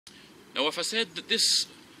Now if I said that this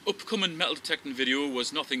upcoming metal detecting video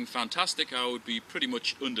was nothing fantastic, I would be pretty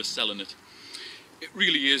much underselling it. It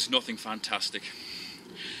really is nothing fantastic.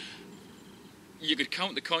 You could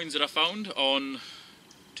count the coins that I found on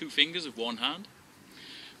 2 fingers of one hand,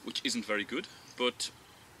 which isn't very good, but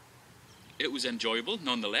it was enjoyable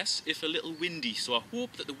nonetheless, if a little windy, so I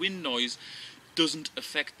hope that the wind noise doesn't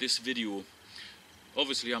affect this video.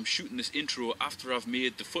 Obviously I'm shooting this intro after I've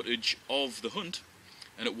made the footage of the hunt,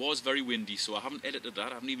 and it was very windy, so I haven't edited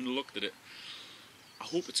that, I haven't even looked at it. I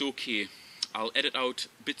hope it's okay. I'll edit out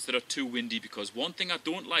bits that are too windy, because one thing I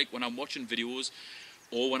don't like when I'm watching videos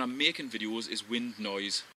or when I'm making videos is wind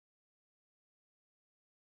noise.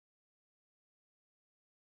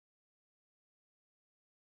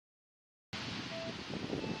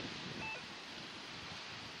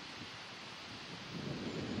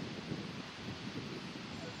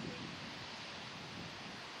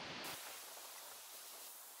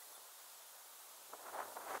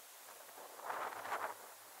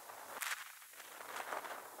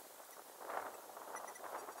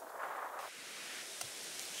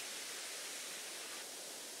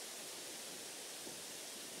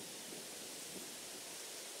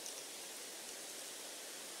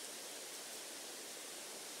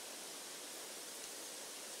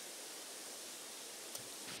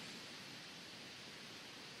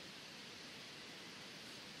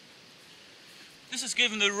 This is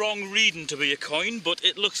given the wrong reading to be a coin, but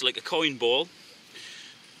it looks like a coin ball.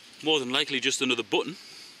 More than likely just another button.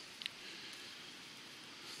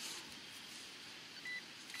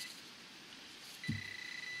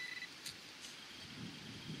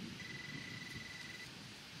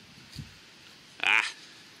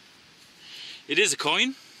 It is a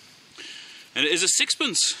coin, and it is a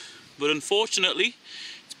sixpence, but unfortunately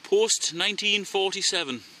it's post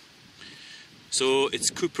 1947. So it's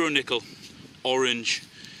copper nickel. Orange.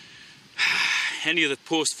 Any of the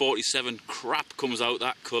post 47 crap comes out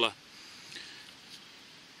that colour.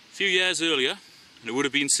 A few years earlier and it would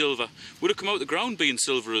have been silver. Would have come out the ground being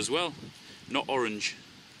silver as well, not orange.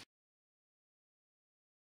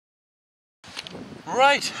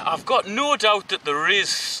 Right, I've got no doubt that there is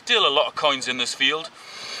still a lot of coins in this field,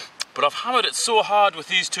 but I've hammered it so hard with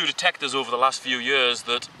these 2 detectors over the last few years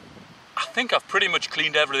that I think I've pretty much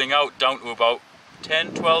cleaned everything out down to about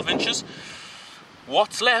 10-12 inches.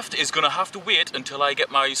 What's left is going to have to wait until I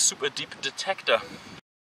get my super deep detector.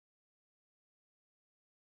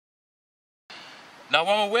 Now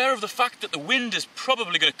I'm aware of the fact that the wind is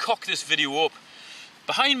probably going to cock this video up.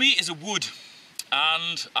 Behind me is a wood,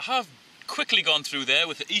 and I have quickly gone through there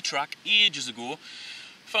with the E-track ages ago.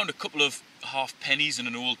 Found a couple of half pennies and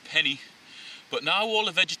an old penny, but now all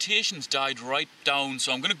the vegetation's died right down,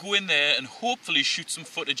 so I'm going to go in there and hopefully shoot some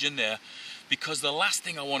footage in there. Because the last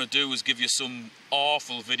thing I want to do is give you some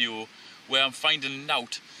awful video where I'm finding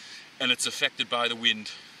out and it's affected by the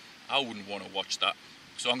wind. I wouldn't want to watch that.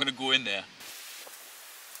 So I'm going to go in there.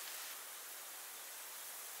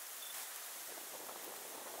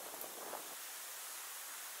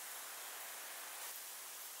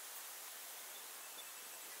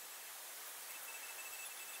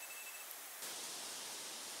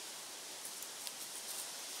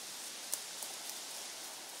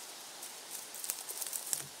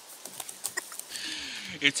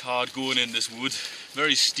 It's hard going in this wood,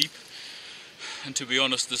 very steep, and to be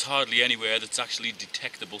honest there's hardly anywhere that's actually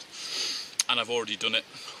detectable, and I've already done it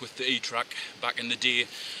with the E-track back in the day.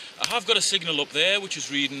 I have got a signal up there which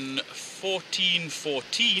is reading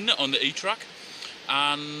 1414 on the E-track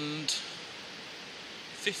and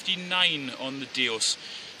 59 on the Deus.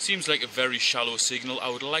 Seems like a very shallow signal.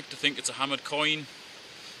 I would like to think it's a hammered coin,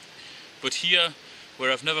 but here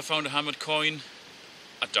where I've never found a hammered coin,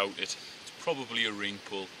 I doubt it. Probably a ring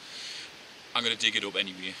pull. I'm going to dig it up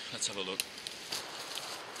anyway. Let's have a look.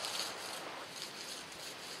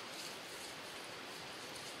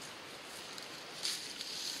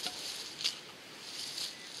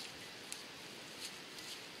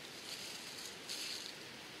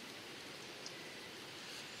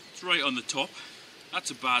 It's right on the top. That's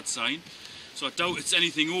a bad sign. So I doubt it's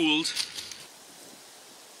anything old.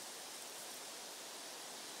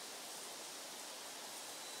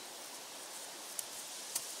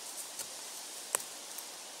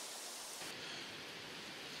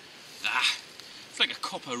 It's like a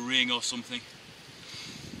copper ring or something.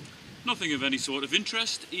 Nothing of any sort of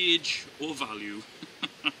interest, age or value.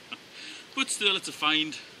 But still, it's a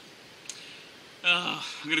find. I'm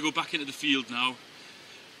going to go back into the field now.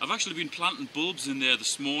 I've actually been planting bulbs in there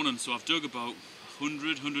this morning, so I've dug about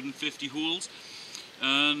 100, 150 holes.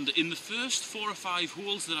 And in the first 4 or 5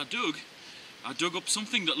 holes that I dug, I dug up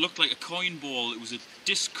something that looked like a coin ball. It was a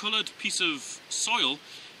discoloured piece of soil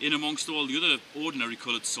in amongst all the other ordinary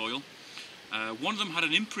coloured soil. One of them had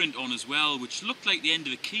an imprint on as well, which looked like the end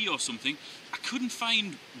of a key or something. I couldn't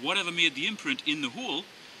find whatever made the imprint in the hole,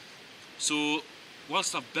 so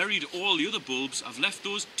whilst I've buried all the other bulbs, I've left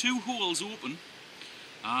those 2 holes open,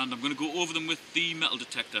 and I'm going to go over them with the metal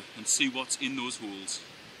detector and see what's in those holes.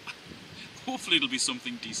 Hopefully it'll be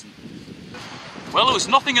something decent. Well, there was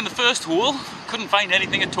nothing in the first hole, couldn't find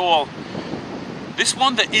anything at all. This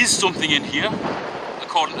one, there is something in here,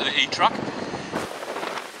 according to the E-track.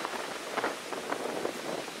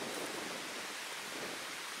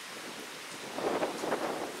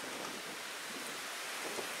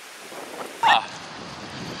 Ah,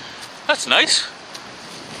 that's nice.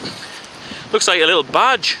 Looks like a little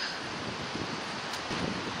badge.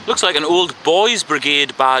 Looks like an old boys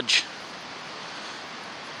brigade badge.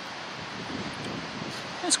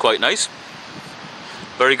 It's quite nice.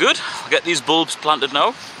 Very good. I'll get these bulbs planted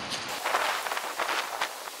now.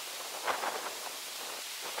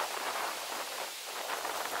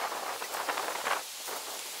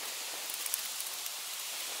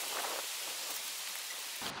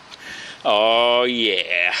 Oh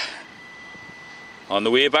yeah. On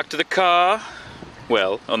the way back to the car,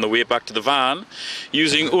 well, on the way back to the van,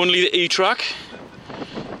 using only the E-track,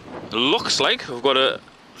 looks like I've got a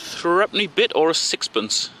threepenny bit or a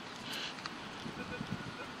sixpence.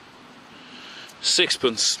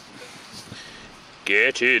 Sixpence.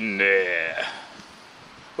 Get in there.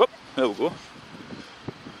 Whoop, there we go.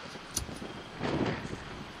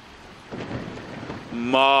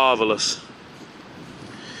 Marvellous.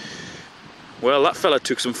 Well, that fella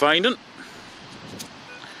took some finding.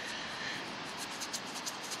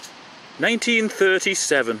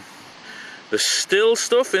 1937. There's still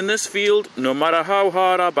stuff in this field, no matter how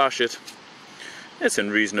hard I bash it. It's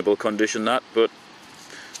in reasonable condition, that, but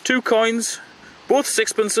 2 coins, both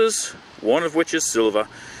sixpences, one of which is silver.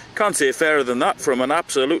 Can't say fairer than that from an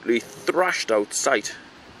absolutely thrashed out site.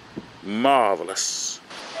 Marvellous.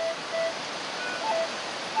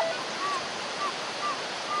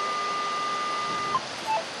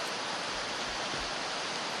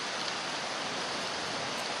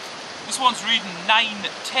 This one's reading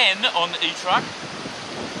 910 on the E-track,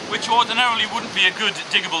 which ordinarily wouldn't be a good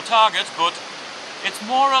diggable target, but it's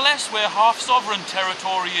more or less where half-sovereign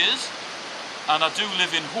territory is, and I do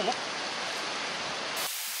live in hope.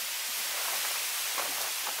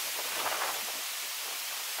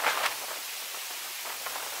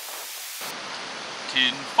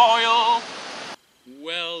 Tin foil!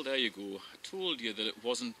 Well, there you go. I told you that it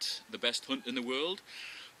wasn't the best hunt in the world,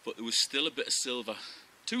 but there was still a bit of silver.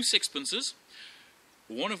 2 sixpences,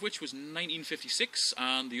 one of which was 1956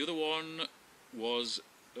 and the other one was,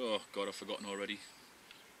 oh god, I've forgotten already,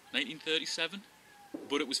 1937,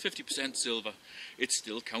 but it was 50% silver. It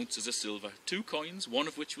still counts as a silver. 2 coins, one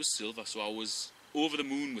of which was silver, so I was over the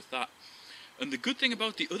moon with that. And the good thing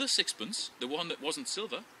about the other sixpence, the one that wasn't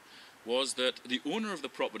silver, was that the owner of the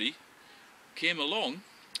property came along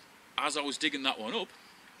as I was digging that one up,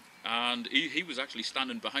 and he was actually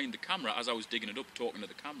standing behind the camera as I was digging it up, talking to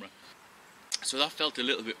the camera. So that felt a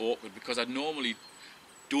little bit awkward, because I normally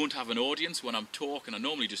don't have an audience when I'm talking. I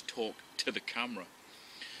normally just talk to the camera.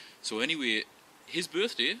 So anyway, his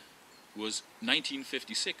birthday was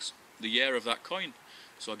 1956, the year of that coin.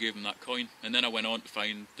 So I gave him that coin, and then I went on to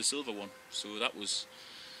find the silver one. So that was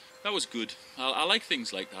good. I like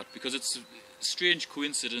things like that, because it's strange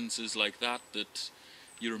coincidences like that that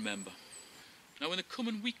you remember. Now in the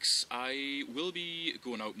coming weeks I will be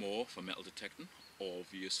going out more for metal detecting,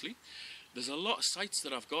 obviously. There's a lot of sites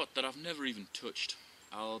that I've got that I've never even touched.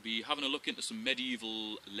 I'll be having a look into some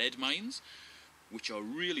medieval lead mines, which are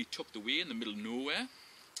really tucked away in the middle of nowhere.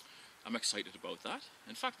 I'm excited about that.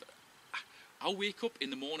 In fact, I'll wake up in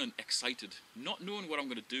the morning excited, not knowing what I'm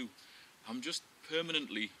going to do. I'm just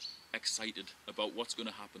permanently excited about what's going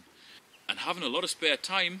to happen. And having a lot of spare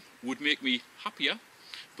time would make me happier.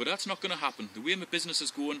 But that's not going to happen. The way my business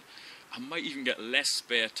is going, I might even get less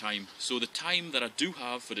spare time. So the time that I do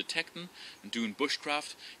have for detecting and doing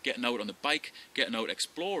bushcraft, getting out on the bike, getting out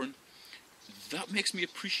exploring, that makes me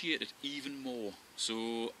appreciate it even more.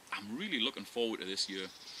 So I'm really looking forward to this year.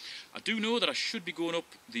 I do know that I should be going up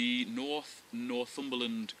the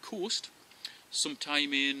Northumberland coast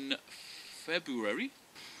sometime in February.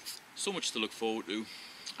 So much to look forward to,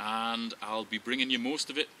 and I'll be bringing you most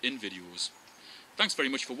of it in videos. Thanks very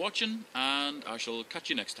much for watching, and I shall catch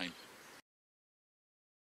you next time.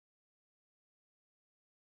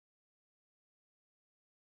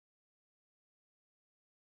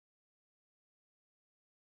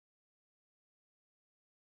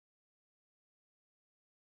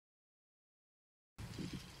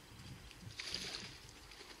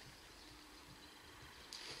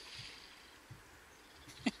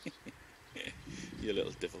 You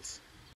little devils.